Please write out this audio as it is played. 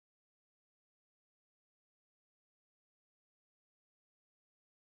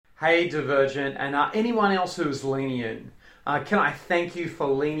Hey Divergent, and anyone else who's leaning in, can I thank you for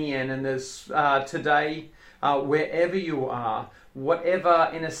leaning in this today, wherever you are,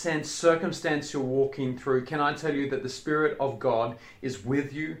 whatever, in a sense, circumstance you're walking through. Can I tell you that the Spirit of God is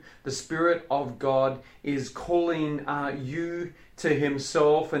with you? The Spirit of God is calling you to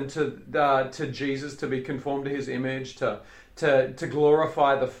Himself and to Jesus, to be conformed to His image, to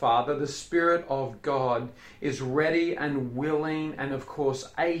glorify the Father. The Spirit of God is ready and willing and, of course,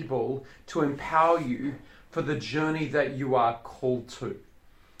 able to empower you for the journey that you are called to.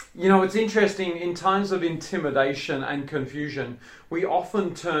 You know, it's interesting, in times of intimidation and confusion, we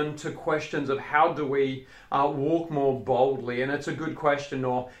often turn to questions of how do we walk more boldly, and it's a good question,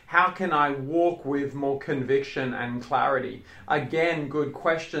 or how can I walk with more conviction and clarity? Again, good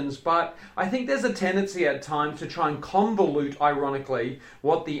questions, but I think there's a tendency at times to try and convolute, ironically,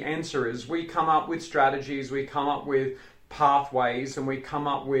 what the answer is. We come up with strategies, we come up with pathways, and we come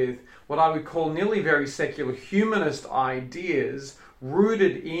up with what I would call nearly very secular humanist ideas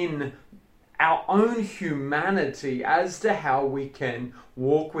rooted in our own humanity as to how we can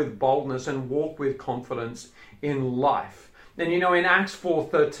walk with boldness and walk with confidence in life. And you know, in Acts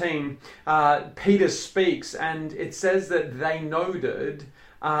 4:13, Peter speaks, and it says that they noted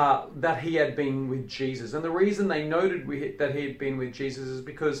that he had been with Jesus. And the reason they noted that he had been with Jesus is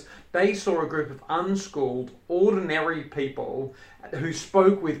because they saw a group of unschooled, ordinary people who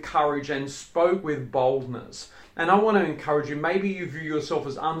spoke with courage and spoke with boldness. And I want to encourage you, maybe you view yourself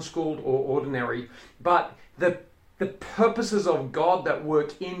as unschooled or ordinary, but the purposes of God that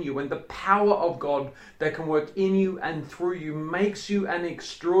work in you and the power of God that can work in you and through you makes you an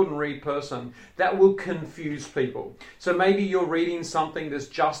extraordinary person that will confuse people. So maybe you're reading something that's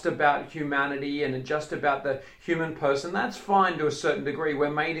just about humanity and just about the human person. That's fine to a certain degree. We're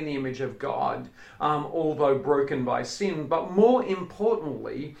made in the image of God, although broken by sin. But more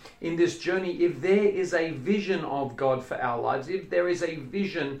importantly, in this journey, if there is a vision of God for our lives, if there is a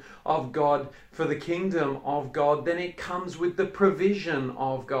vision of God for the kingdom of God, then it comes with the provision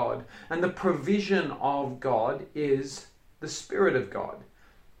of God. And the provision of God is the Spirit of God,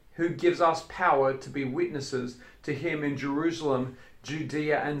 who gives us power to be witnesses to Him in Jerusalem,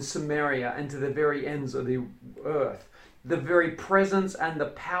 Judea and Samaria, and to the very ends of the earth. The very presence and the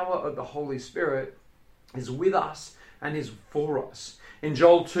power of the Holy Spirit is with us and is for us. In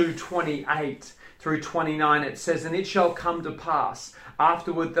Joel 2:28 through 29, it says, "And it shall come to pass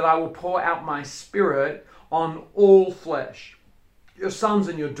afterward that I will pour out my Spirit on all flesh. Your sons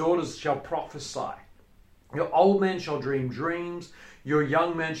and your daughters shall prophesy. Your old men shall dream dreams. Your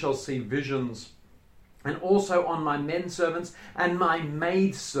young men shall see visions. And also on my men servants and my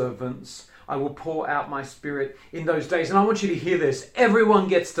maid servants I will pour out my Spirit in those days." And I want you to hear this. Everyone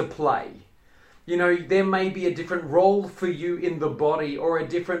gets to play. You know, there may be a different role for you in the body or a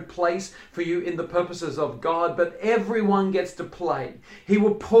different place for you in the purposes of God, but everyone gets to play. He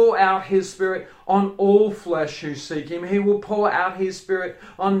will pour out His Spirit on all flesh who seek Him. He will pour out His Spirit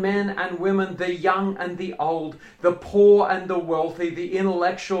on men and women, the young and the old, the poor and the wealthy, the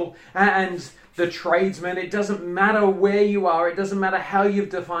intellectual and the tradesmen. It doesn't matter where you are. It doesn't matter how you've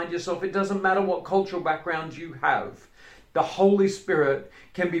defined yourself. It doesn't matter what cultural background you have. The Holy Spirit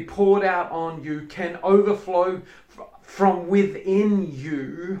can be poured out on you, can overflow from within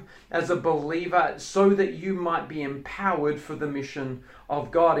you as a believer so that you might be empowered for the mission of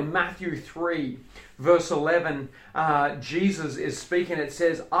God. In Matthew 3, verse 11, Jesus is speaking. It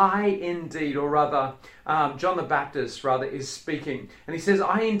says, "I indeed," or rather, John the Baptist, rather, is speaking. And he says,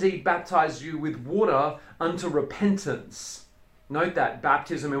 "I indeed baptize you with water unto repentance." Note that,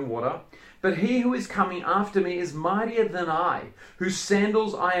 baptism in water. "But he who is coming after me is mightier than I, whose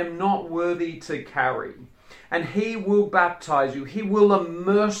sandals I am not worthy to carry. And He will baptize you." He will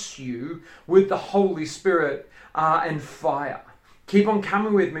immerse you with the Holy Spirit and fire. Keep on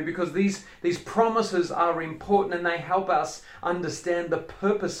coming with me, because these promises are important and they help us understand the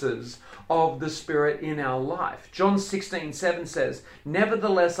purposes of the Spirit in our life. John 16:7 says,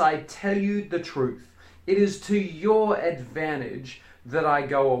 "Nevertheless, I tell you the truth. It is to your advantage that I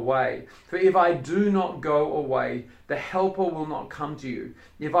go away. For if I do not go away, the Helper will not come to you.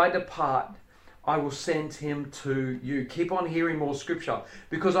 If I depart, I will send Him to you." Keep on hearing more scripture,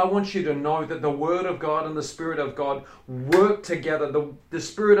 because I want you to know that the Word of God and the Spirit of God work together. The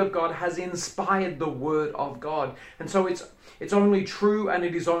Spirit of God has inspired the Word of God. And so it's only true and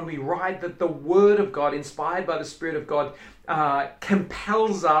it is only right that the Word of God, inspired by the Spirit of God,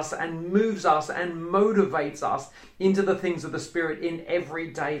 compels us and moves us and motivates us into the things of the Spirit in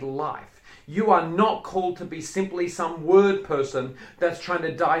everyday life. You are not called to be simply some word person that's trying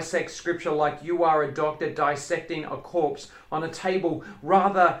to dissect scripture like you are a doctor dissecting a corpse on a table.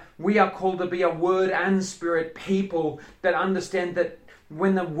 Rather, we are called to be a word and spirit people that understand that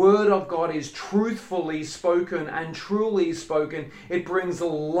when the word of God is truthfully spoken and truly spoken, it brings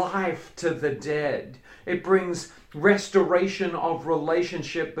life to the dead. It brings restoration of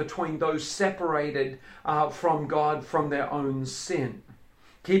relationship between those separated from God from their own sin.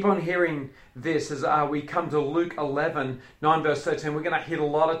 Keep on hearing this as we come to Luke 11, 9 verse 13. We're going to hit a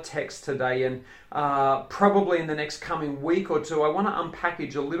lot of text today, and probably in the next coming week or two, I want to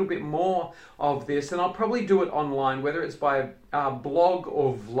unpackage a little bit more of this, and I'll probably do it online, whether it's by blog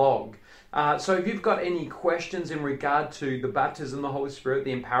or vlog. So if you've got any questions in regard to the baptism of the Holy Spirit,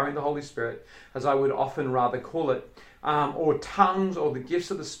 the empowering of the Holy Spirit, as I would often rather call it, or tongues, or the gifts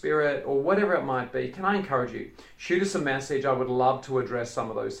of the Spirit, or whatever it might be, can I encourage you, shoot us a message. I would love to address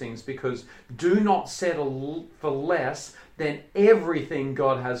some of those things, because do not settle for less than everything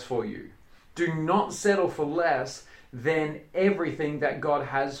God has for you. Do not settle for less than everything that God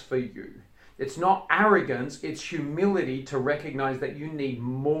has for you. It's not arrogance, it's humility to recognize that you need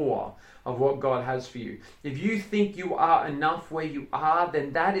more of what God has for you. If you think you are enough where you are,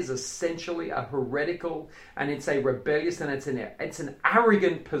 then that is essentially a heretical, and it's a rebellious, and it's an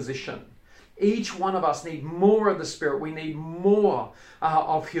arrogant position. Each one of us need more of the Spirit. We need more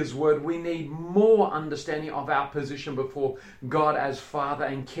of His Word. We need more understanding of our position before God as Father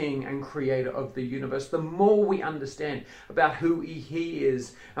and King and Creator of the universe. The more we understand about who He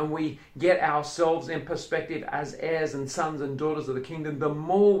is, and we get ourselves in perspective as heirs and sons and daughters of the kingdom, the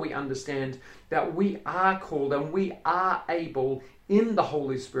more we understand that we are called and we are able in the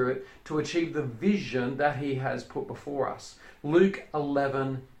Holy Spirit to achieve the vision that He has put before us. Luke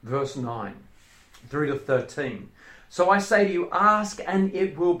 11 verse 9 through to 13. So I say to you, ask and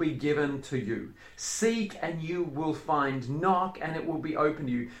it will be given to you. Seek and you will find. Knock and it will be opened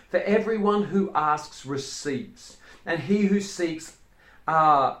to you. For everyone who asks receives, and he who seeks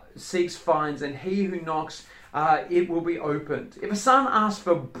finds, and he who knocks it will be opened. If a son asks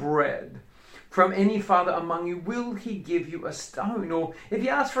for bread from any father among you, will he give you a stone? Or if he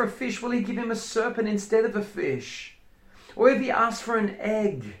asks for a fish, will he give him a serpent instead of a fish? Or if he asks for an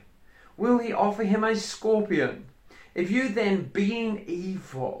egg, will he offer him a scorpion? If you then, being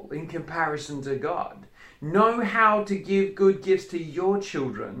evil in comparison to God, know how to give good gifts to your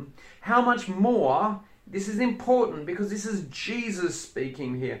children, how much more, this is important because this is Jesus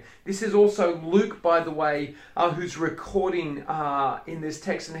speaking here. This is also Luke, by the way, who's recording in this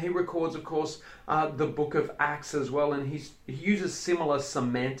text, and he records, of course, the book of Acts as well, and he uses similar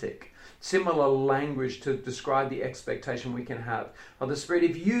similar language to describe the expectation we can have of the Spirit.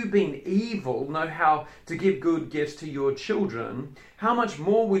 If you, being evil, know how to give good gifts to your children, how much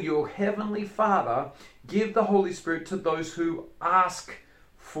more will your heavenly Father give the Holy Spirit to those who ask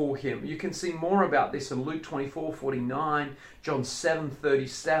for Him? You can see more about this in Luke 24:49, John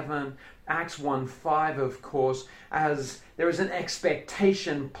 7:37, Acts 1:5, of course, as there is an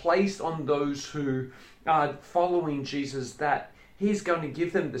expectation placed on those who are following Jesus that He's going to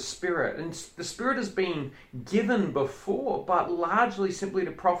give them the Spirit. And the Spirit has been given before, but largely simply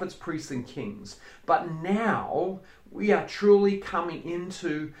to prophets, priests, and kings. But now we are truly coming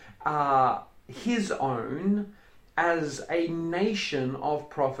into His own as a nation of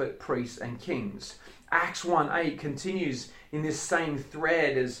prophet, priests, and kings. Acts 1:8 continues in this same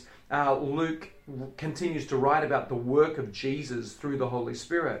thread as Luke continues to write about the work of Jesus through the Holy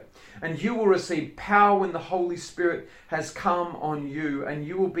Spirit. And you will receive power when the Holy Spirit has come on you, and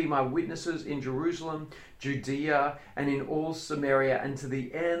you will be my witnesses in Jerusalem, Judea, and in all Samaria, and to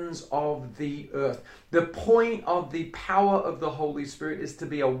the ends of the earth. The point of the power of the Holy Spirit is to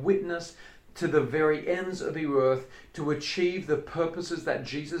be a witness to the very ends of the earth, to achieve the purposes that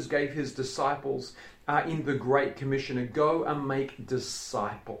Jesus gave His disciples in the Great Commission, to go and make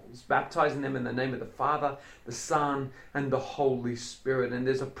disciples, baptizing them in the name of the Father, the Son, and the Holy Spirit. And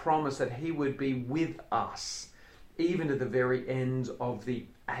there's a promise that He would be with us even to the very end of the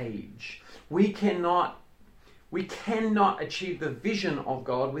age. We cannot achieve the vision of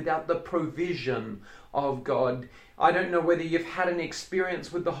God without the provision of God. I don't know whether you've had an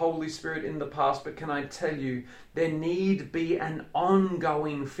experience with the Holy Spirit in the past, but can I tell you, there need be an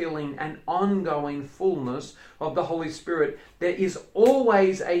ongoing filling, an ongoing fullness of the Holy Spirit. There is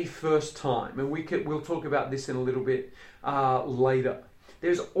always a first time, and we'll talk about this in a little bit later.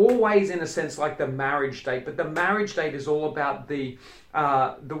 There's always, in a sense, like the marriage date, but the marriage date is all about the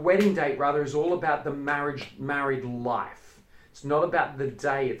wedding date, rather, is all about the married life. It's not about the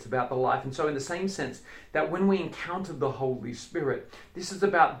day, it's about the life. And so in the same sense that when we encounter the Holy Spirit, this is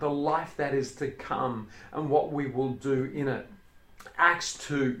about the life that is to come and what we will do in it. Acts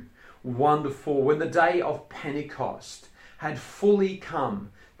 2, 1-4, when the day of Pentecost had fully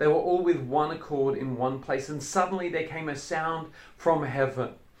come, they were all with one accord in one place, and suddenly there came a sound from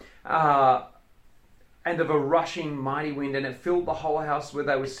heaven, and of a rushing mighty wind, and it filled the whole house where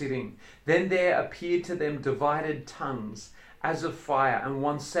they were sitting. Then there appeared to them divided tongues as of fire, and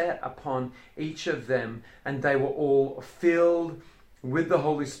one sat upon each of them, and they were all filled with the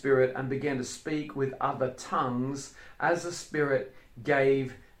Holy Spirit and began to speak with other tongues as the Spirit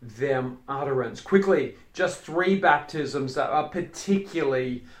gave them utterance. Quickly, just 3 baptisms that are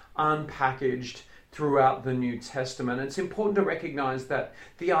particularly unpackaged throughout the New Testament. It's important to recognize that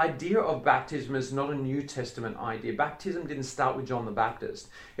the idea of baptism is not a New Testament idea. Baptism didn't start with John the Baptist.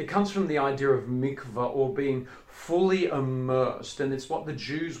 It comes from the idea of mikvah, or being fully immersed, and it's what the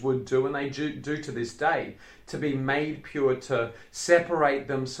Jews would do, and they do to this day, to be made pure, to separate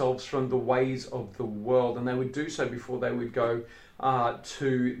themselves from the ways of the world. And they would do so before they would go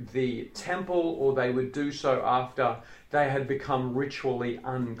to the temple, or they would do so after they had become ritually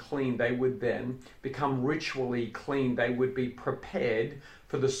unclean. They would then become ritually clean. They would be prepared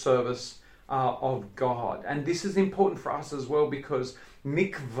for the service of God. And this is important for us as well, because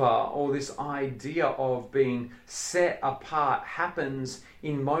mikvah, or this idea of being set apart, happens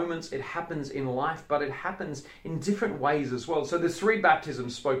in moments, it happens in life, but it happens in different ways as well. So there's 3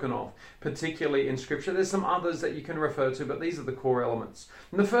 baptisms spoken of, particularly in Scripture. There's some others that you can refer to, but these are the core elements.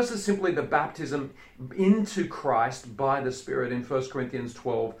 And the first is simply the baptism into Christ by the Spirit in 1 Corinthians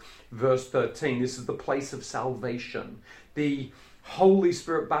 12, verse 13. This is the place of salvation. The Holy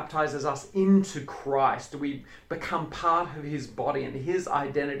Spirit baptizes us into Christ. We become part of his body, and his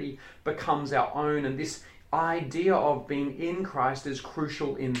identity becomes our own. And this idea of being in Christ is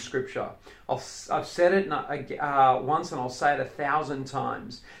crucial in Scripture. I've said it once, and I'll say it 1,000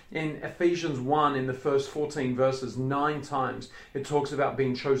 times. In Ephesians 1, in the first 14 verses, 9 times, it talks about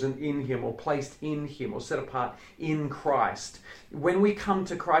being chosen in him, or placed in him, or set apart in Christ. When we come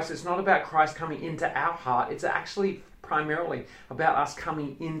to Christ, it's not about Christ coming into our heart. It's actually primarily about us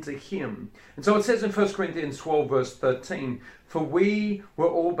coming into him. And so it says in 1 Corinthians 12, verse 13, "For we were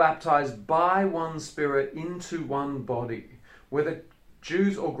all baptized by one Spirit into one body, whether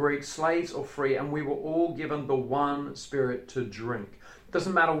Jews or Greeks, slaves or free, and we were all given the one Spirit to drink." It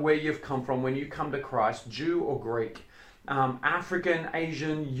doesn't matter where you've come from when you come to Christ, Jew or Greek, African,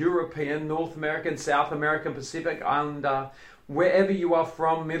 Asian, European, North American, South American, Pacific Islander, wherever you are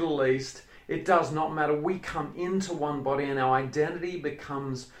from, Middle East, it does not matter. We come into one body, and our identity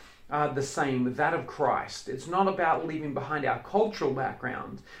becomes the same, that of Christ. It's not about leaving behind our cultural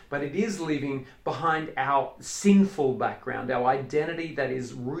background, but it is leaving behind our sinful background, our identity that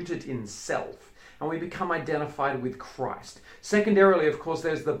is rooted in self. And we become identified with Christ. Secondarily, of course,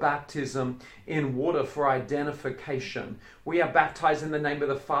 there's the baptism in water for identification. We are baptized in the name of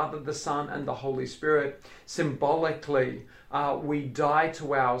the Father, the Son, and the Holy Spirit. Symbolically, we die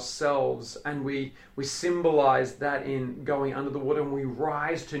to ourselves, and we symbolize that in going under the water, and we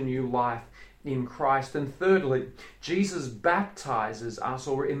rise to new life in Christ. And thirdly, Jesus baptizes us,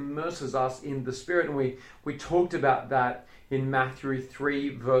 or immerses us in the Spirit, and we talked about that in Matthew 3,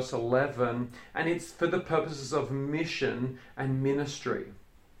 verse 11, and it's for the purposes of mission and ministry.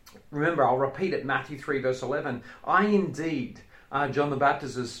 Remember, I'll repeat it, Matthew 3, verse 11, "I indeed," John the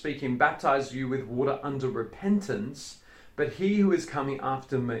Baptist is speaking, "baptize you with water unto repentance, but he who is coming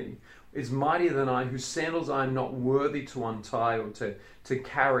after me is mightier than I, whose sandals I am not worthy to untie or to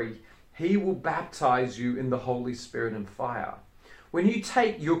carry. He will baptize you in the Holy Spirit and fire." When you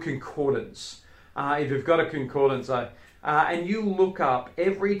take your concordance, if you've got a concordance, and you look up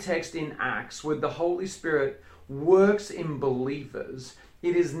every text in Acts where the Holy Spirit works in believers,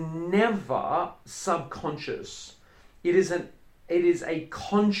 it is never subconscious. It is a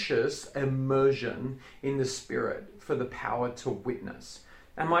conscious immersion in the Spirit for the power to witness.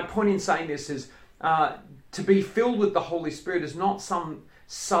 And my point in saying this is to be filled with the Holy Spirit is not some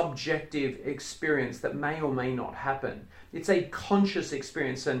subjective experience that may or may not happen. It's a conscious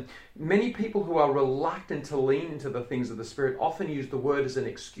experience, and many people who are reluctant to lean into the things of the Spirit often use the Word as an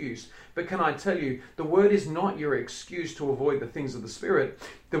excuse. But can I tell you, the Word is not your excuse to avoid the things of the Spirit.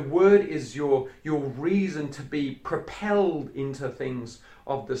 The Word is your reason to be propelled into things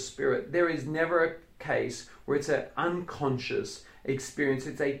of the Spirit. There is never a case where it's an unconscious experience.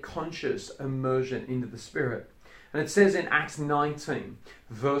 It's a conscious immersion into the Spirit. And it says in Acts 19,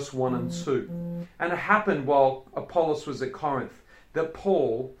 verse 1 and 2, "And it happened while Apollos was at Corinth, that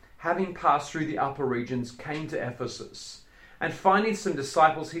Paul, having passed through the upper regions, came to Ephesus. And finding some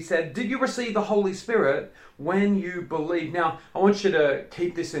disciples, he said, did you receive the Holy Spirit when you believed? Now, I want you to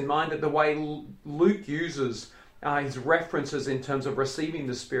keep this in mind, that the way Luke uses his references in terms of receiving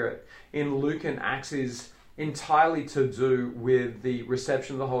the Spirit in Luke and Acts is entirely to do with the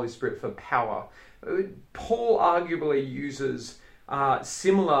reception of the Holy Spirit for power. Paul arguably uses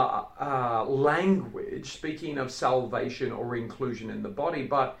similar language, speaking of salvation or inclusion in the body,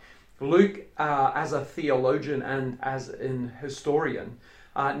 but Luke, as a theologian and as an historian,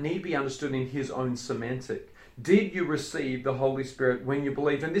 need be understood in his own semantic. Did you receive the Holy Spirit when you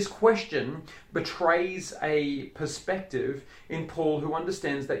believed? And this question betrays a perspective in Paul who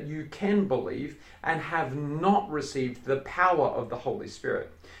understands that you can believe and have not received the power of the Holy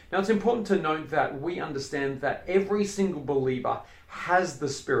Spirit. Now, it's important to note that we understand that every single believer has the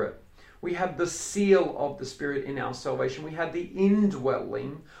Spirit. We have the seal of the Spirit in our salvation. We have the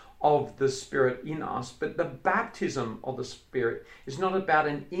indwelling of the Spirit in us. But the baptism of the Spirit is not about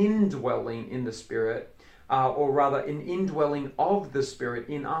an indwelling in the Spirit, or rather an indwelling of the Spirit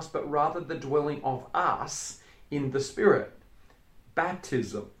in us, but rather the dwelling of us in the Spirit.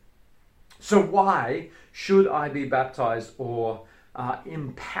 Baptism. So why should I be baptized or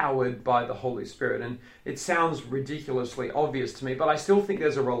empowered by the Holy Spirit? And it sounds ridiculously obvious to me, but I still think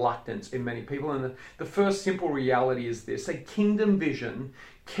there's a reluctance in many people. And the first simple reality is this: a kingdom vision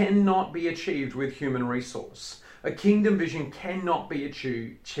cannot be achieved with human resource. A kingdom vision cannot be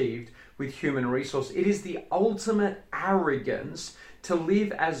achieved with human resource. It is the ultimate arrogance to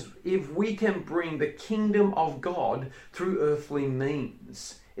live as if we can bring the kingdom of God through earthly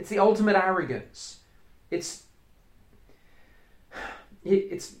means. It's the ultimate arrogance. It's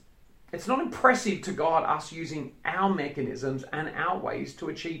not impressive to God, us using our mechanisms and our ways to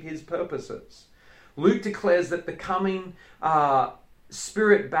achieve his purposes. Luke declares that the coming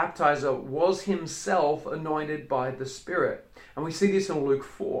Spirit baptizer was himself anointed by the Spirit. And we see this in Luke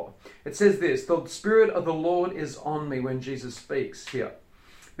 4. It says this: the Spirit of the Lord is on me, when Jesus speaks here,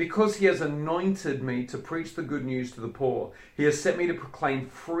 because he has anointed me to preach the good news to the poor. He has set me to proclaim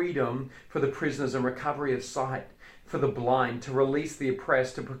freedom for the prisoners and recovery of sight for the blind, to release the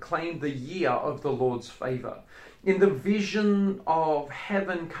oppressed, to proclaim the year of the Lord's favor. In the vision of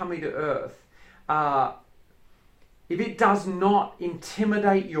heaven coming to earth, if it does not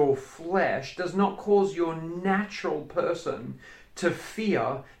intimidate your flesh, does not cause your natural person to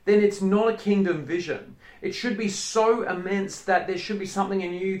fear, then it's not a kingdom vision. It should be so immense that there should be something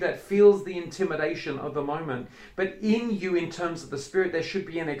in you that feels the intimidation of the moment. But in you, in terms of the Spirit, there should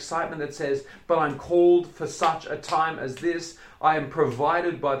be an excitement that says, but I'm called for such a time as this. I am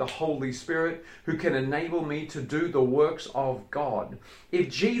provided by the Holy Spirit who can enable me to do the works of God. If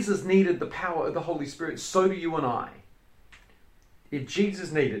Jesus needed the power of the Holy Spirit, so do you and I. If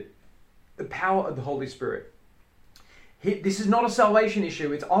Jesus needed the power of the Holy Spirit, this is not a salvation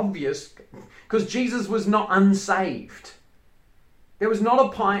issue. It's obvious because Jesus was not unsaved. There was not a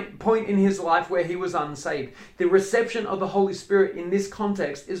point in his life where he was unsaved. The reception of the Holy Spirit in this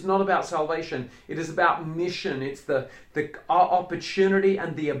context is not about salvation. It is about mission. It's the opportunity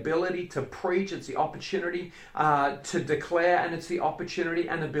and the ability to preach. It's the opportunity to declare, and it's the opportunity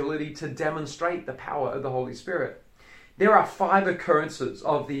and ability to demonstrate the power of the Holy Spirit. There are 5 occurrences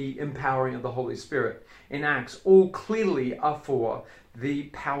of the empowering of the Holy Spirit in Acts. All clearly are for the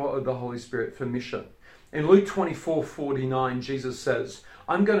power of the Holy Spirit for mission. In Luke 24:49, Jesus says,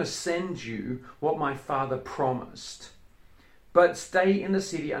 I'm going to send you what my Father promised, but stay in the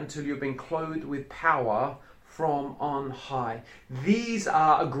city until you've been clothed with power from on high. These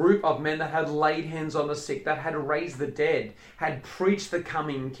are a group of men that had laid hands on the sick, that had raised the dead, had preached the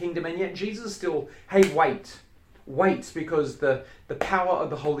coming kingdom, and yet Jesus still, hey, wait, because the power of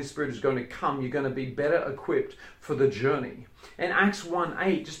the Holy Spirit is going to come. You're going to be better equipped for the journey. In Acts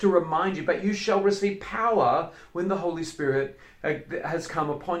 1:8, just to remind you, but you shall receive power when the Holy Spirit has come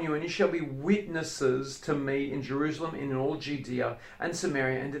upon you, and you shall be witnesses to me in Jerusalem, in all Judea and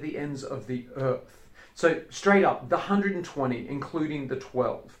Samaria, and to the ends of the earth. So straight up, the 120, including the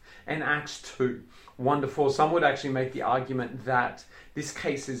 12. And Acts 2:1-4. Some would actually make the argument that this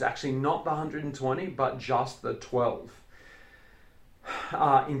case is actually not the 120, but just the 12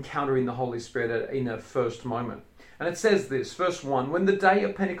 encountering the Holy Spirit in a first moment. And it says this, verse 1, when the day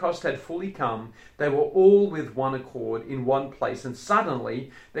of Pentecost had fully come, they were all with one accord in one place, and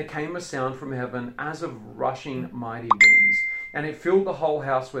suddenly there came a sound from heaven as of rushing mighty winds, and it filled the whole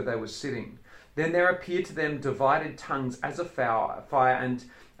house where they were sitting. Then there appeared to them divided tongues as a fire, and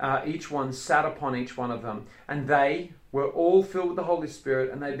each one sat upon each one of them. And they, were all filled with the Holy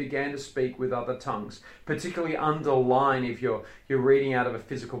Spirit, and they began to speak with other tongues. Particularly underline, if you're reading out of a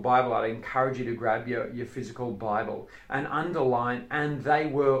physical Bible, I'd encourage you to grab your physical Bible and underline, and they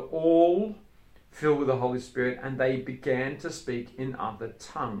were all filled with the Holy Spirit, and they began to speak in other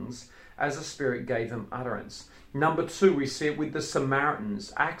tongues as the Spirit gave them utterance. Number 2, we see it with the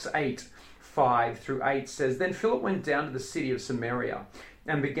Samaritans. Acts 8, 5 through 8 says, Then Philip went down to the city of Samaria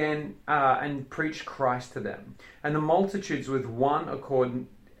and began and preached Christ to them. And the multitudes with one accord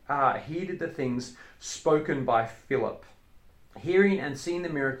heeded the things spoken by Philip, hearing and seeing the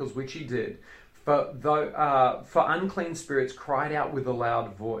miracles which he did. For unclean spirits cried out with a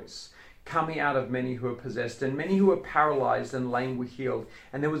loud voice, coming out of many who were possessed, and many who were paralyzed and lame were healed.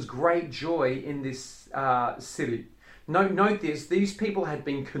 And there was great joy in this city. Note this, these people had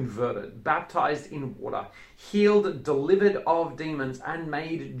been converted, baptized in water, healed, delivered of demons, and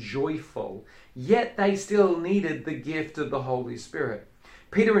made joyful. Yet they still needed the gift of the Holy Spirit.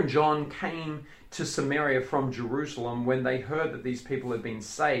 Peter and John came to Samaria from Jerusalem when they heard that these people had been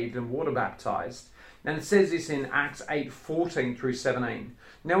saved and water baptized. And it says this in Acts 8, 14 through 17.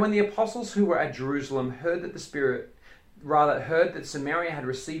 Now when the apostles who were at Jerusalem heard that Samaria had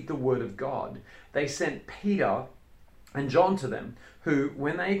received the word of God, they sent Peter and John to them, who,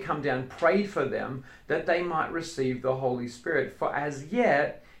 when they had come down, prayed for them that they might receive the Holy Spirit. For as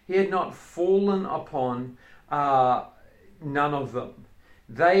yet he had not fallen upon none of them.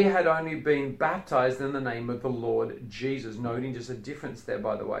 They had only been baptized in the name of the Lord Jesus. Noting just a difference there,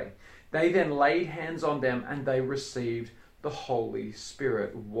 by the way. They then laid hands on them and they received the Holy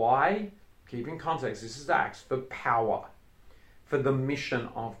Spirit. Why? Keep in context, this is Acts, for power, for the mission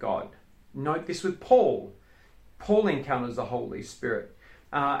of God. Note this with Paul. Paul encounters the Holy Spirit.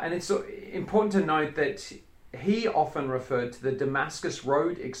 And it's important to note that he often referred to the Damascus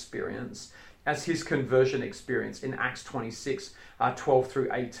Road experience as his conversion experience. In Acts 26, 12 through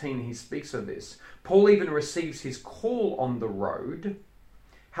 18, he speaks of this. Paul even receives his call on the road.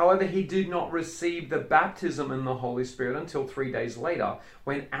 However, he did not receive the baptism in the Holy Spirit until 3 days later,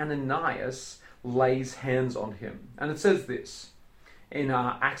 when Ananias lays hands on him. And it says this in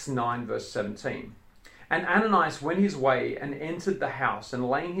Acts 9, verse 17. And Ananias went his way and entered the house, and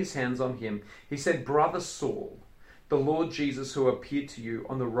laying his hands on him, he said, Brother Saul, the Lord Jesus, who appeared to you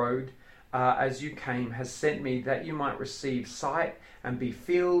on the road as you came, has sent me that you might receive sight and be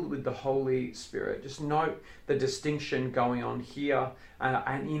filled with the Holy Spirit. Just note the distinction going on here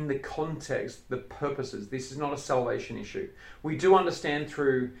and in the context, the purposes. This is not a salvation issue. We do understand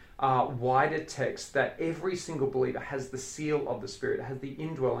through wider text that every single believer has the seal of the Spirit, has the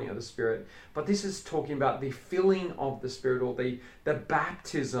indwelling of the Spirit. But this is talking about the filling of the Spirit, or the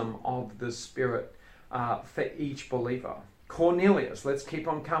baptism of the Spirit for each believer. Cornelius, let's keep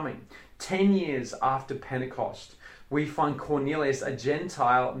on coming. 10 years after Pentecost, we find Cornelius, a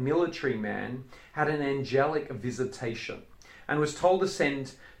Gentile military man, had an angelic visitation and was told to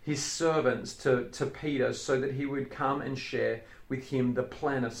send his servants to Peter so that he would come and share with him the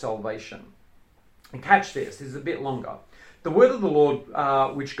plan of salvation. And catch this is a bit longer. The word of the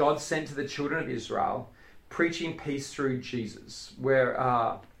Lord, which God sent to the children of Israel, preaching peace through Jesus.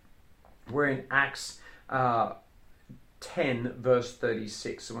 We're in Acts 10, verse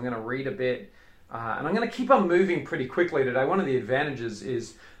 36. So we're going to read a bit. And I'm going to keep on moving pretty quickly today. One of the advantages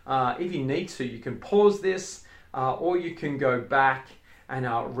is if you need to, you can pause this or you can go back and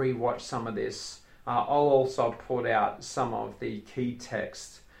rewatch some of this. I'll also put out some of the key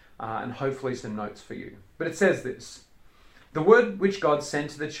text and hopefully some notes for you. But it says this: The word which God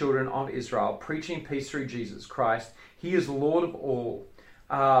sent to the children of Israel, preaching peace through Jesus Christ, he is Lord of all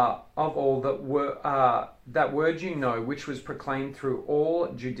that word you know, which was proclaimed through all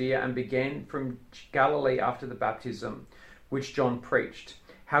Judea and began from Galilee after the baptism which John preached,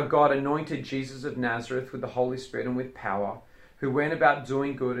 how God anointed Jesus of Nazareth with the Holy Spirit and with power, who went about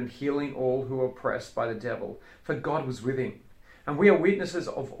doing good and healing all who were oppressed by the devil, for God was with him. And we are witnesses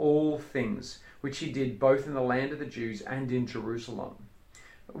of all things which he did both in the land of the Jews and in Jerusalem,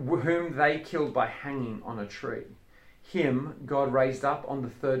 whom they killed by hanging on a tree. Him God raised up on the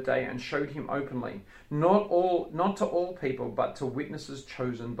third day and showed him openly, not to all people, but to witnesses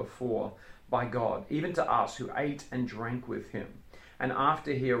chosen before by God, even to us who ate and drank with him. And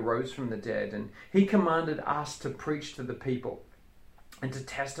after he arose from the dead, and he commanded us to preach to the people and to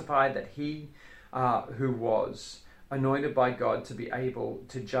testify that he who was anointed by God to be able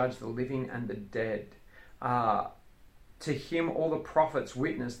to judge the living and the dead. To him all the prophets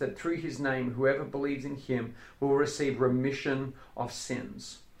witness that through his name whoever believes in him will receive remission of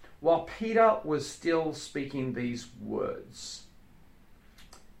sins. While Peter was still speaking these words,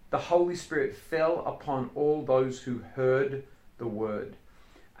 the Holy Spirit fell upon all those who heard the word.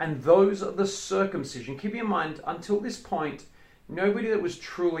 And those are the circumcision. Keep in mind, until this point, nobody that was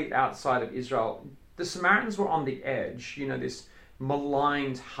truly outside of Israel, the Samaritans were on the edge, this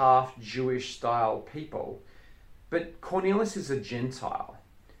maligned half-Jewish style people. But Cornelius is a Gentile.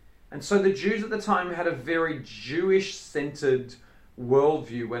 And so the Jews at the time had a very Jewish-centered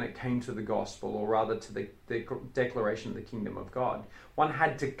worldview when it came to the gospel, or rather to the declaration of the kingdom of God. One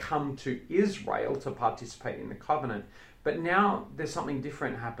had to come to Israel to participate in the covenant. But now there's something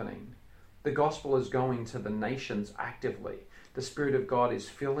different happening. The gospel is going to the nations actively. The Spirit of God is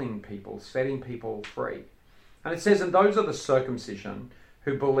filling people, setting people free. And it says, and those are the circumcision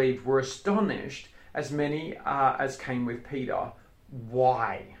who believed were astonished, as many as came with Peter.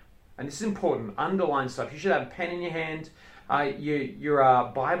 Why? And this is important. Underline stuff. You should have a pen in your hand,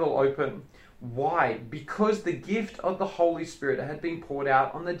 your Bible open. Why? Because the gift of the Holy Spirit had been poured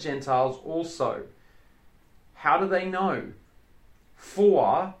out on the Gentiles also. How do they know?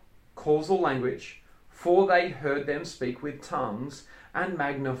 For, causal language, for they heard them speak with tongues and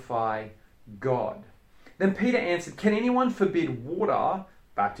magnify God. Then Peter answered, can anyone forbid water,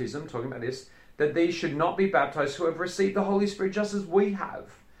 baptism, talking about this, that these should not be baptized who have received the Holy Spirit just as we have?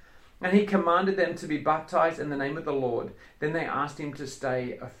 And he commanded them to be baptized in the name of the Lord. Then they asked him to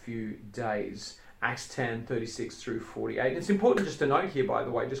stay a few days. Acts 10, 36 through 48. And it's important just to note here, by the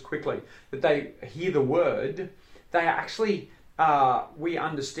way, just quickly, that they hear the word. They are actually, we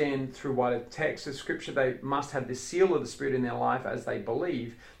understand through what a text of Scripture, they must have the seal of the Spirit in their life as they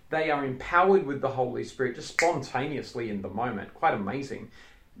believe. They are empowered with the Holy Spirit just spontaneously in the moment. Quite amazing.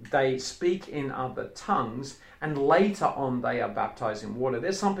 They speak in other tongues, and later on they are baptized in water.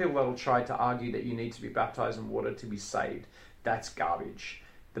 There's some people that will try to argue that you need to be baptized in water to be saved. That's garbage.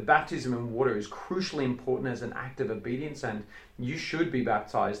 The baptism in water is crucially important as an act of obedience, and you should be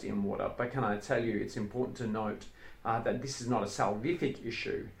baptized in water. But can I tell you, it's important to note that this is not a salvific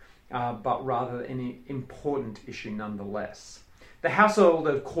issue, but rather an important issue nonetheless. The household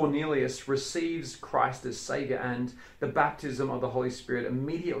of Cornelius receives Christ as Savior and the baptism of the Holy Spirit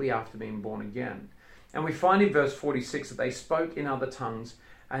immediately after being born again. And we find in verse 46 that they spoke in other tongues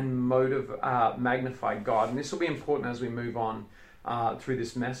and magnified God. And this will be important as we move on through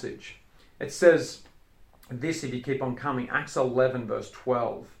this message. It says this, if you keep on coming, Acts 11 verse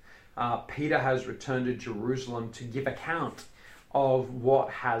 12. Peter has returned to Jerusalem to give account of what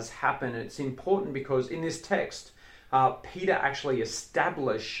has happened. It's important because in this text, Peter actually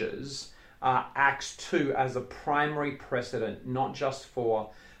establishes Acts 2 as a primary precedent, not just for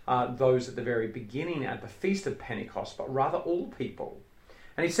those at the very beginning at the Feast of Pentecost, but rather all people.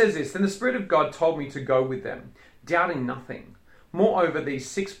 And he says this, then the Spirit of God told me to go with them, doubting nothing. Moreover, these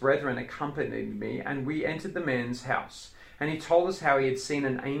 6 brethren accompanied me, and we entered the man's house. And he told us how he had seen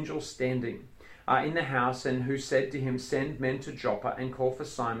an angel standing in the house, and who said to him, send men to Joppa and call for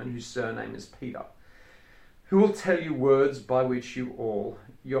Simon, whose surname is Peter, who will tell you words by which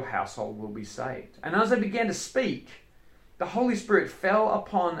your household will be saved. And as I began to speak, the Holy Spirit fell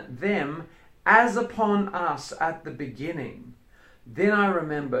upon them as upon us at the beginning. Then I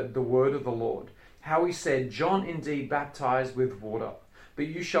remembered the word of the Lord, how he said, John indeed baptized with water, but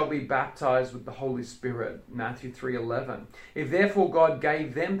you shall be baptized with the Holy Spirit. Matthew 3:11. If therefore God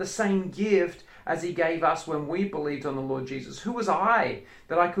gave them the same gift as he gave us when we believed on the Lord Jesus, who was I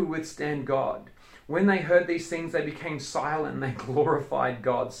that I could withstand God? When they heard these things, they became silent and they glorified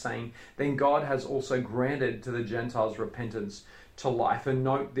God, saying, then God has also granted to the Gentiles repentance to life. And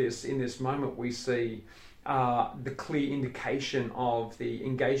note this, in this moment we see the clear indication of the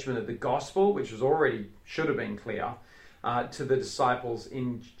engagement of the gospel, which should have been clear, to the disciples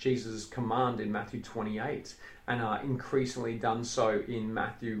in Jesus' command in Matthew 28, and increasingly done so in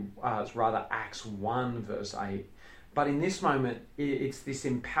Acts 1 verse 8. But in this moment, it's this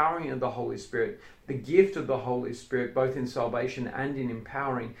empowering of the Holy Spirit, the gift of the Holy Spirit, both in salvation and in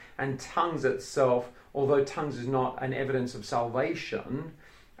empowering, and tongues itself, although tongues is not an evidence of salvation,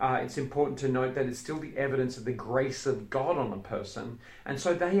 it's important to note that it's still the evidence of the grace of God on a person. And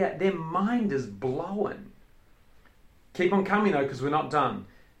so their mind is blown. Keep on coming though, because we're not done.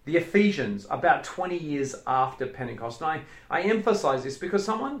 The Ephesians, about 20 years after Pentecost. And I emphasize this because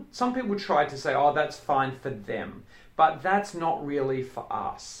some people try to say, oh, that's fine for them. But that's not really for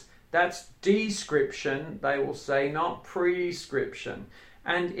us. That's description, they will say, not prescription.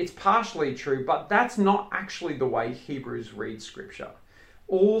 And it's partially true, but that's not actually the way Hebrews read Scripture.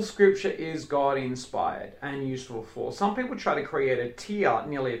 All Scripture is God-inspired and useful for. Some people try to create a tier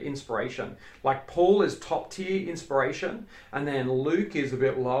nearly of inspiration. Like Paul is top-tier inspiration, and then Luke is a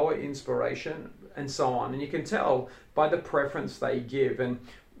bit lower inspiration, and so on. And you can tell by the preference they give. And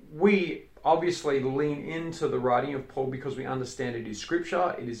we obviously lean into the writing of Paul because we understand it is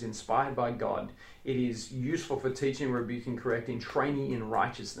scripture, it is inspired by God, it is useful for teaching, rebuking, correcting, training in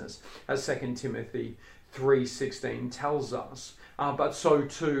righteousness, as 2 Timothy 3:16 tells us. But so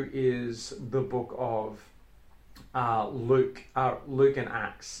too is the book of Luke and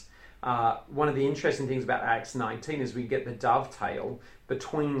Acts. One of the interesting things about Acts 19 is we get the dovetail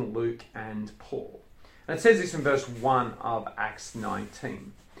between Luke and Paul. And it says this in verse 1 of Acts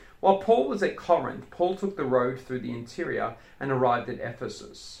 19. While Paul was at Corinth, Paul took the road through the interior and arrived at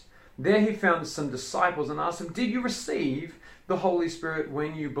Ephesus. There he found some disciples and asked them, "Did you receive the Holy Spirit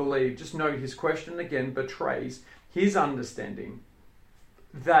when you believed?" Just note his question again betrays his understanding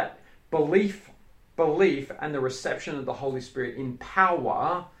that belief and the reception of the Holy Spirit in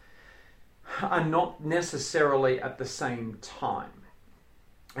power are not necessarily at the same time.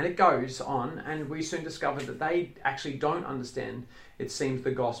 And it goes on, and we soon discovered that they actually don't understand, it seems,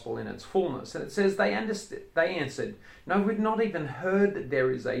 the gospel in its fullness. And it says they answered, "No, we've not even heard that there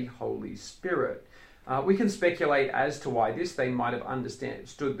is a Holy Spirit." We can speculate as to why they might have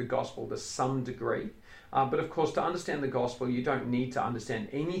understood the gospel to some degree. But of course, to understand the gospel, you don't need to understand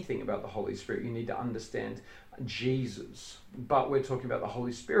anything about the Holy Spirit. You need to understand Jesus. But we're talking about the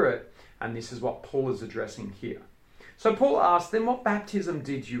Holy Spirit, and this is what Paul is addressing here. So Paul asked them, "What baptism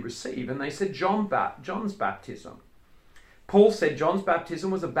did you receive?" And they said, John's baptism. Paul said John's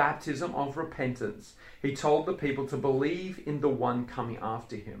baptism was a baptism of repentance. He told the people to believe in the one coming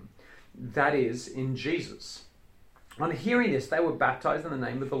after him, that is, in Jesus. On hearing this, they were baptized in the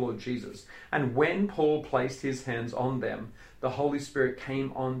name of the Lord Jesus. And when Paul placed his hands on them, the Holy Spirit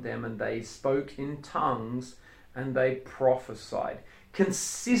came on them, and they spoke in tongues and they prophesied.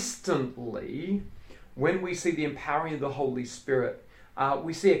 Consistently, when we see the empowering of the Holy Spirit,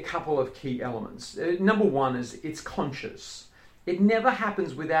 we see a couple of key elements. Number one is it's conscious. It never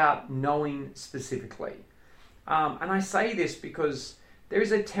happens without knowing specifically. And I say this because there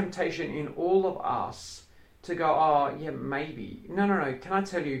is a temptation in all of us to go, "Oh, yeah, maybe." No. Can I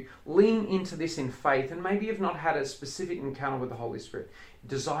tell you, lean into this in faith, and maybe you've not had a specific encounter with the Holy Spirit.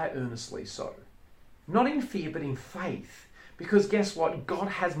 Desire earnestly so. Not in fear, but in faith. Because guess what? God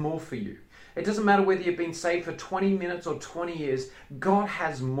has more for you. It doesn't matter whether you've been saved for 20 minutes or 20 years. God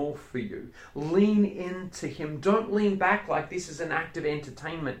has more for you. Lean into him. Don't lean back like this is an act of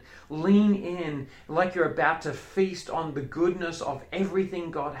entertainment. Lean in like you're about to feast on the goodness of everything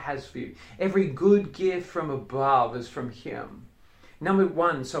God has for you. Every good gift from above is from him. Number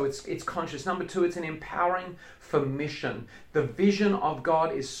one, so it's conscious. Number two, it's an empowering for mission. The vision of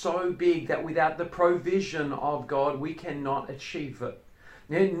God is so big that without the provision of God, we cannot achieve it.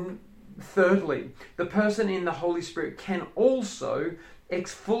 And thirdly, the person in the Holy Spirit can also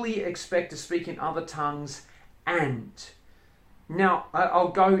fully expect to speak in other tongues and. Now, I'll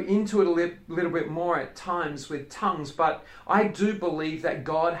go into it a little bit more at times with tongues, but I do believe that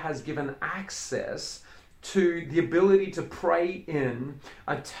God has given access to the ability to pray in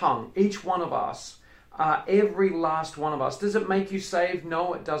a tongue. Each one of us, every last one of us. Does it make you saved?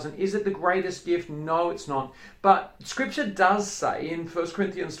 No, it doesn't. Is it the greatest gift? No, it's not. But Scripture does say in 1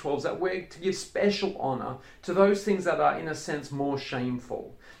 Corinthians 12 that we're to give special honor to those things that are, in a sense, more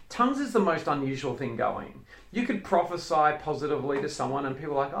shameful. Tongues is the most unusual thing going. You could prophesy positively to someone and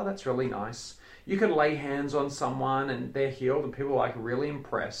people are like, "Oh, that's really nice." You could lay hands on someone and they're healed and people are like really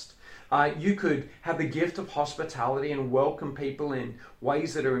impressed. You could have the gift of hospitality and welcome people in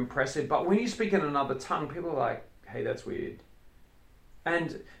ways that are impressive. But when you speak in another tongue, people are like, "Hey, that's weird."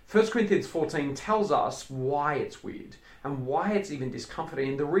 And 1 Corinthians 14 tells us why it's weird and why it's even discomforting.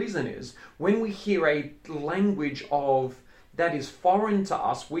 And the reason is when we hear a language that is foreign to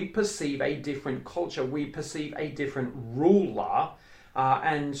us, we perceive a different culture. We perceive a different ruler.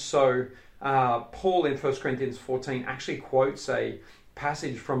 And so Paul in 1 Corinthians 14 actually quotes a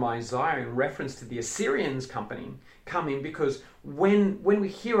passage from Isaiah in reference to the Assyrians coming because when we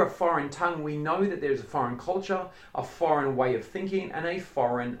hear a foreign tongue, we know that there's a foreign culture, a foreign way of thinking, and a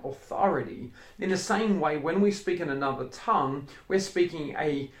foreign authority. In the same way, when we speak in another tongue, we're speaking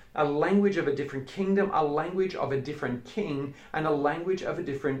a language of a different kingdom, a language of a different king, and a language of a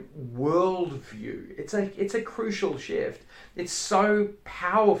different worldview. It's a crucial shift. It's so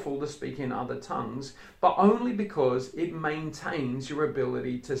powerful to speak in other tongues, but only because it maintains your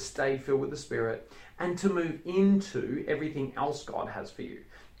ability to stay filled with the Spirit and to move into everything else God has for you.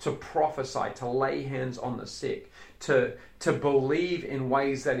 To prophesy, to lay hands on the sick, to believe in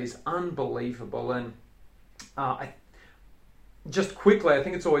ways that is unbelievable. And just quickly, I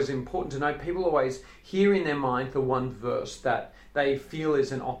think it's always important to know people always hear in their mind the one verse that they feel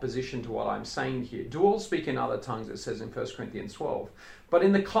is in opposition to what I'm saying here. Do all speak in other tongues, it says in 1 Corinthians 12. But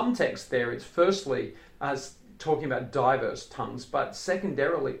in the context there, it's firstly as talking about diverse tongues, but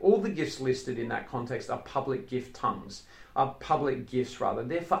secondarily, all the gifts listed in that context are public gift tongues, are public gifts rather.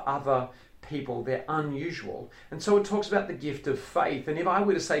 They're for other people, they're unusual. And so it talks about the gift of faith. And if I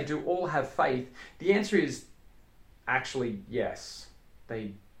were to say, do all have faith? The answer is actually yes.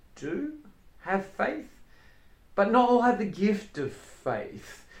 They do have faith, but not all have the gift of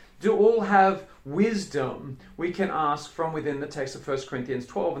faith. Do all have wisdom? We can ask from within the text of 1 Corinthians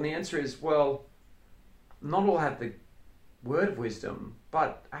 12, and the answer is, well, not all have the word of wisdom,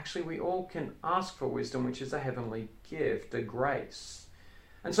 but actually we all can ask for wisdom, which is a heavenly gift, a grace.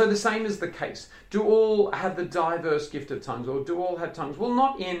 And so the same is the case. Do all have the diverse gift of tongues, or do all have tongues? Well,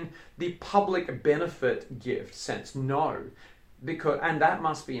 not in the public benefit gift sense, no. And that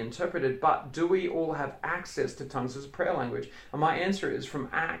must be interpreted, but do we all have access to tongues as a prayer language? And my answer is from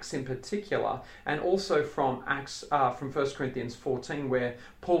Acts in particular, and also from Acts, from 1 Corinthians 14, where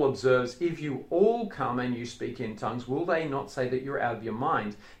Paul observes, if you all come and you speak in tongues, will they not say that you're out of your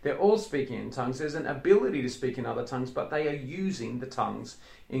mind? They're all speaking in tongues. There's an ability to speak in other tongues, but they are using the tongues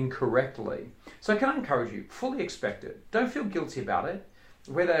incorrectly. So can I encourage you, fully expect it. Don't feel guilty about it,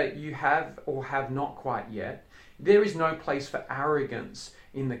 whether you have or have not quite yet. There is no place for arrogance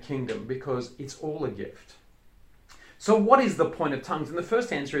in the kingdom because it's all a gift. So what is the point of tongues? And the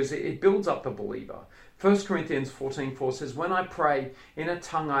first answer is it builds up the believer. 1 Corinthians 14:4 says, when I pray in a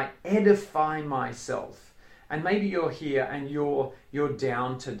tongue, I edify myself. And maybe you're here and you're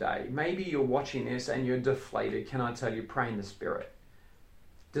down today. Maybe you're watching this and you're deflated. Can I tell you, pray in the Spirit.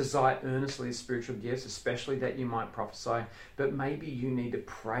 Desire earnestly spiritual gifts, especially that you might prophesy, but maybe you need to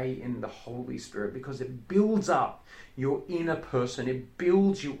pray in the Holy Spirit because it builds up your inner person. It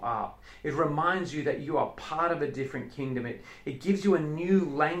builds you up. It reminds you that you are part of a different kingdom. It gives you a new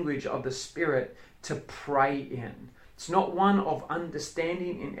language of the Spirit to pray in. It's not one of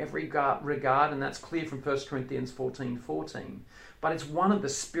understanding in every regard, and that's clear from 1 Corinthians 14:14. But it's one of the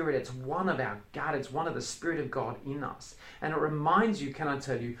Spirit, it's one of our God, it's one of the Spirit of God in us. And it reminds you, can I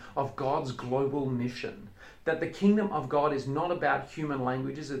tell you, of God's global mission. That the kingdom of God is not about human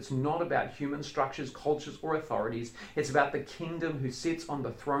languages, it's not about human structures, cultures, or authorities. It's about the kingdom who sits on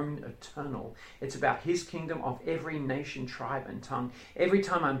the throne eternal. It's about his kingdom of every nation, tribe, and tongue. Every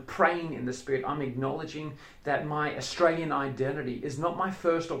time I'm praying in the Spirit, I'm acknowledging that my Australian identity is not my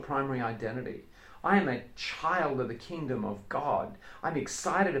first or primary identity. I am a child of the kingdom of God. I'm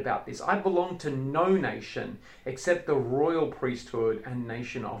excited about this. I belong to no nation except the royal priesthood and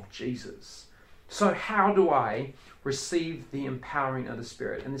nation of Jesus. So how do I receive the empowering of the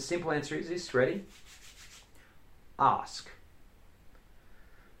Spirit? And the simple answer is this, ready? Ask.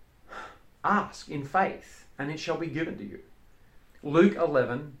 Ask in faith, and it shall be given to you. Luke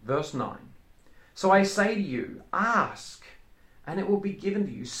 11, verse 9. So I say to you, ask, and it will be given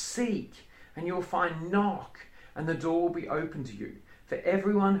to you. Seek, and you will find. Knock, and the door will be open to you. For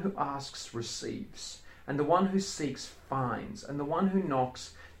everyone who asks receives, and the one who seeks finds, and the one who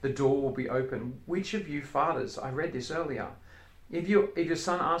knocks, the door will be open. Which of you fathers, I read this earlier, if your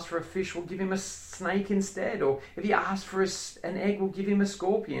son asks for a fish, will give him a snake instead? Or if he asks for an egg, will give him a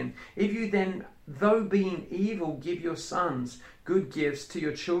scorpion? If you then, though being evil, give your sons good gifts to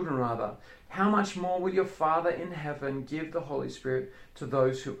your children rather, how much more will your Father in heaven give the Holy Spirit to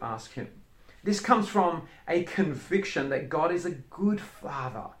those who ask him? This comes from a conviction that God is a good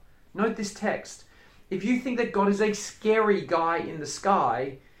Father. Note this text. If you think that God is a scary guy in the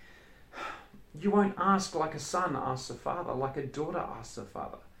sky, you won't ask like a son asks a father, like a daughter asks a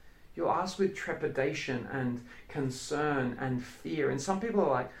father. You'll ask with trepidation and concern and fear. And some people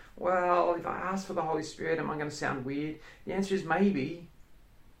are like, well, if I ask for the Holy Spirit, am I going to sound weird? The answer is maybe.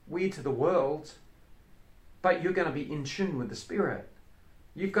 Weird to the world. But you're going to be in tune with the Spirit.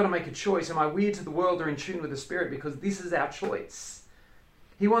 You've got to make a choice. Am I weird to the world or in tune with the Spirit? Because this is our choice.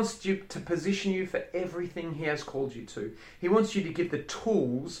 He wants you to position you for everything he has called you to. He wants you to give the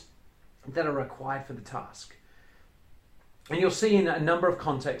tools that are required for the task. And you'll see in a number of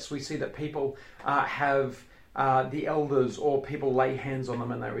contexts, we see that people have the elders or people lay hands on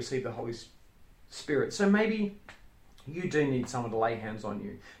them and they receive the Holy Spirit. So maybe you do need someone to lay hands on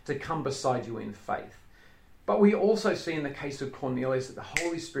you, to come beside you in faith. But we also see in the case of Cornelius that the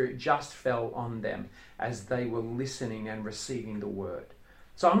Holy Spirit just fell on them as they were listening and receiving the word.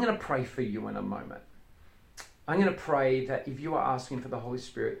 So I'm going to pray for you in a moment. I'm going to pray that if you are asking for the Holy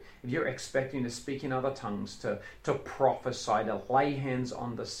Spirit, if you're expecting to speak in other tongues, to prophesy, to lay hands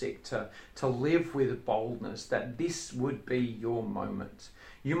on the sick, to live with boldness, that this would be your moment.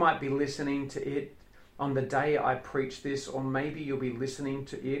 You might be listening to it on the day I preach this, or maybe you'll be listening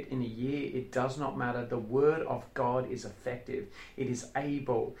to it in a year. It does not matter. The word of God is effective. It is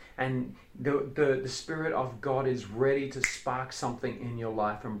able. And the Spirit of God is ready to spark something in your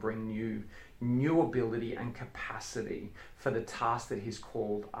life and bring you new ability and capacity for the task that He's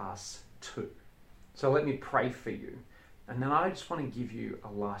called us to. So let me pray for you. And then I just want to give you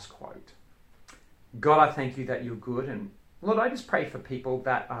a last quote. God, I thank you that you're good. And Lord, I just pray for people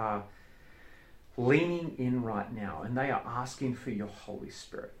that are leaning in right now and they are asking for your Holy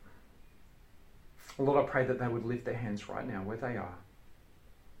Spirit. Lord, I pray that they would lift their hands right now where they are.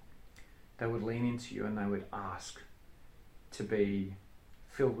 They would lean into you and they would ask to be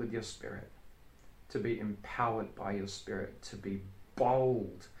filled with your Spirit, to be empowered by your Spirit, to be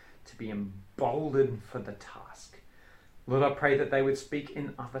bold, to be emboldened for the task. Lord, I pray that they would speak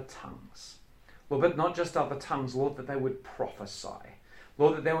in other tongues. Lord, but not just other tongues, Lord, that they would prophesy.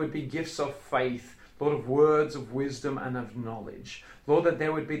 Lord, that there would be gifts of faith, Lord, of words of wisdom and of knowledge. Lord, that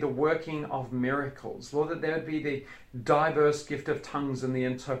there would be the working of miracles. Lord, that there would be the diverse gift of tongues and the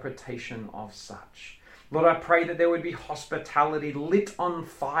interpretation of such. Lord, I pray that there would be hospitality lit on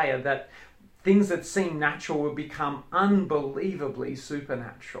fire, that things that seem natural would become unbelievably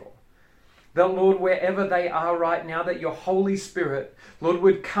supernatural. That, Lord, wherever they are right now, that your Holy Spirit, Lord,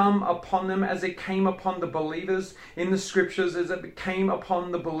 would come upon them as it came upon the believers in the scriptures, as it came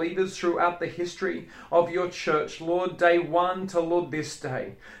upon the believers throughout the history of your church, Lord, day one to, Lord, this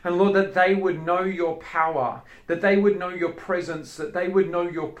day. And Lord, that they would know your power, that they would know your presence, that they would know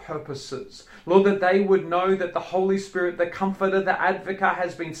your purposes. Lord, that they would know that the Holy Spirit, the Comforter, the Advocate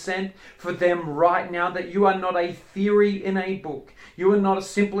has been sent for them right now, that you are not a theory in a book. You are not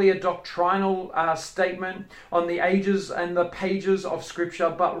simply a doctrinal statement on the ages and the pages of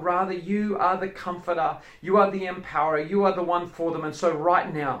Scripture, but rather you are the Comforter, you are the Empowerer, you are the one for them. And so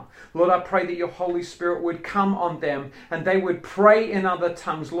right now, Lord, I pray that your Holy Spirit would come on them and they would pray in other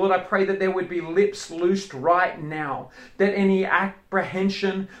tongues. Lord, I pray that there would be lips loosed right now, that any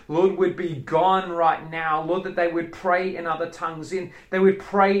apprehension, Lord, would be gone right now. Lord, that they would pray in other tongues, they would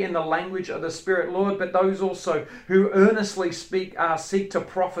pray in the language of the Spirit, Lord, but those also who earnestly seek to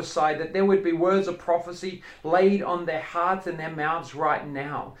prophesy, that there would be words of prophecy laid on their hearts and their mouths right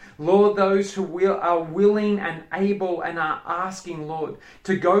now. Lord, those who are willing and able and are asking, Lord,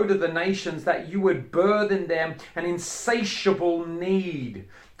 to go to the nations, that you would birth in them an insatiable need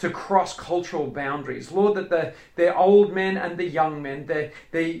to cross cultural boundaries. Lord, that the old men and the young men,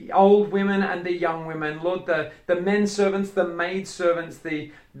 the old women and the young women, Lord, the men servants, the maid servants,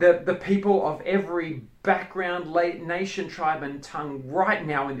 the people of every background, nation, tribe, and tongue right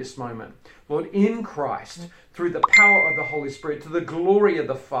now in this moment, Lord, in Christ, through the power of the Holy Spirit, to the glory of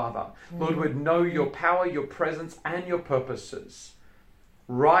the Father, Lord, would know your power, your presence, and your purposes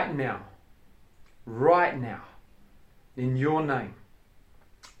right now, in your name.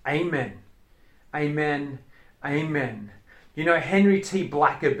 Amen. Amen. Amen. You know, Henry T.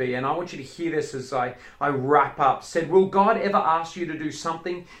 Blackaby, and I want you to hear this as I wrap up, said, will God ever ask you to do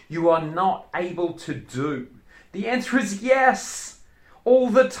something you are not able to do? The answer is yes.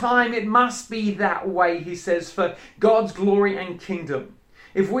 All the time. It must be that way, he says, for God's glory and kingdom.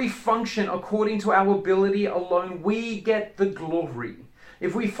 If we function according to our ability alone, we get the glory.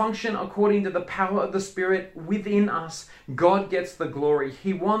 If we function according to the power of the Spirit within us, God gets the glory.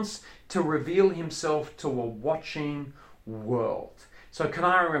 He wants to reveal himself to a watching world. So can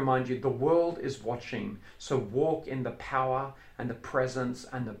I remind you, the world is watching. So walk in the power and the presence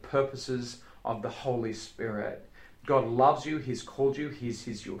and the purposes of the Holy Spirit. God loves you. He's called you.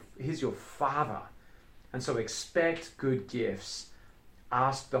 He's your Father. And so expect good gifts.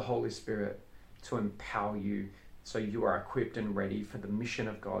 Ask the Holy Spirit to empower you so you are equipped and ready for the mission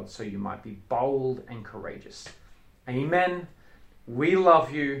of God, so you might be bold and courageous. Amen. We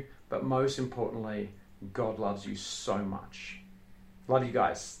love you, but most importantly, God loves you so much. Love you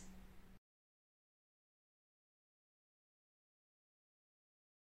guys.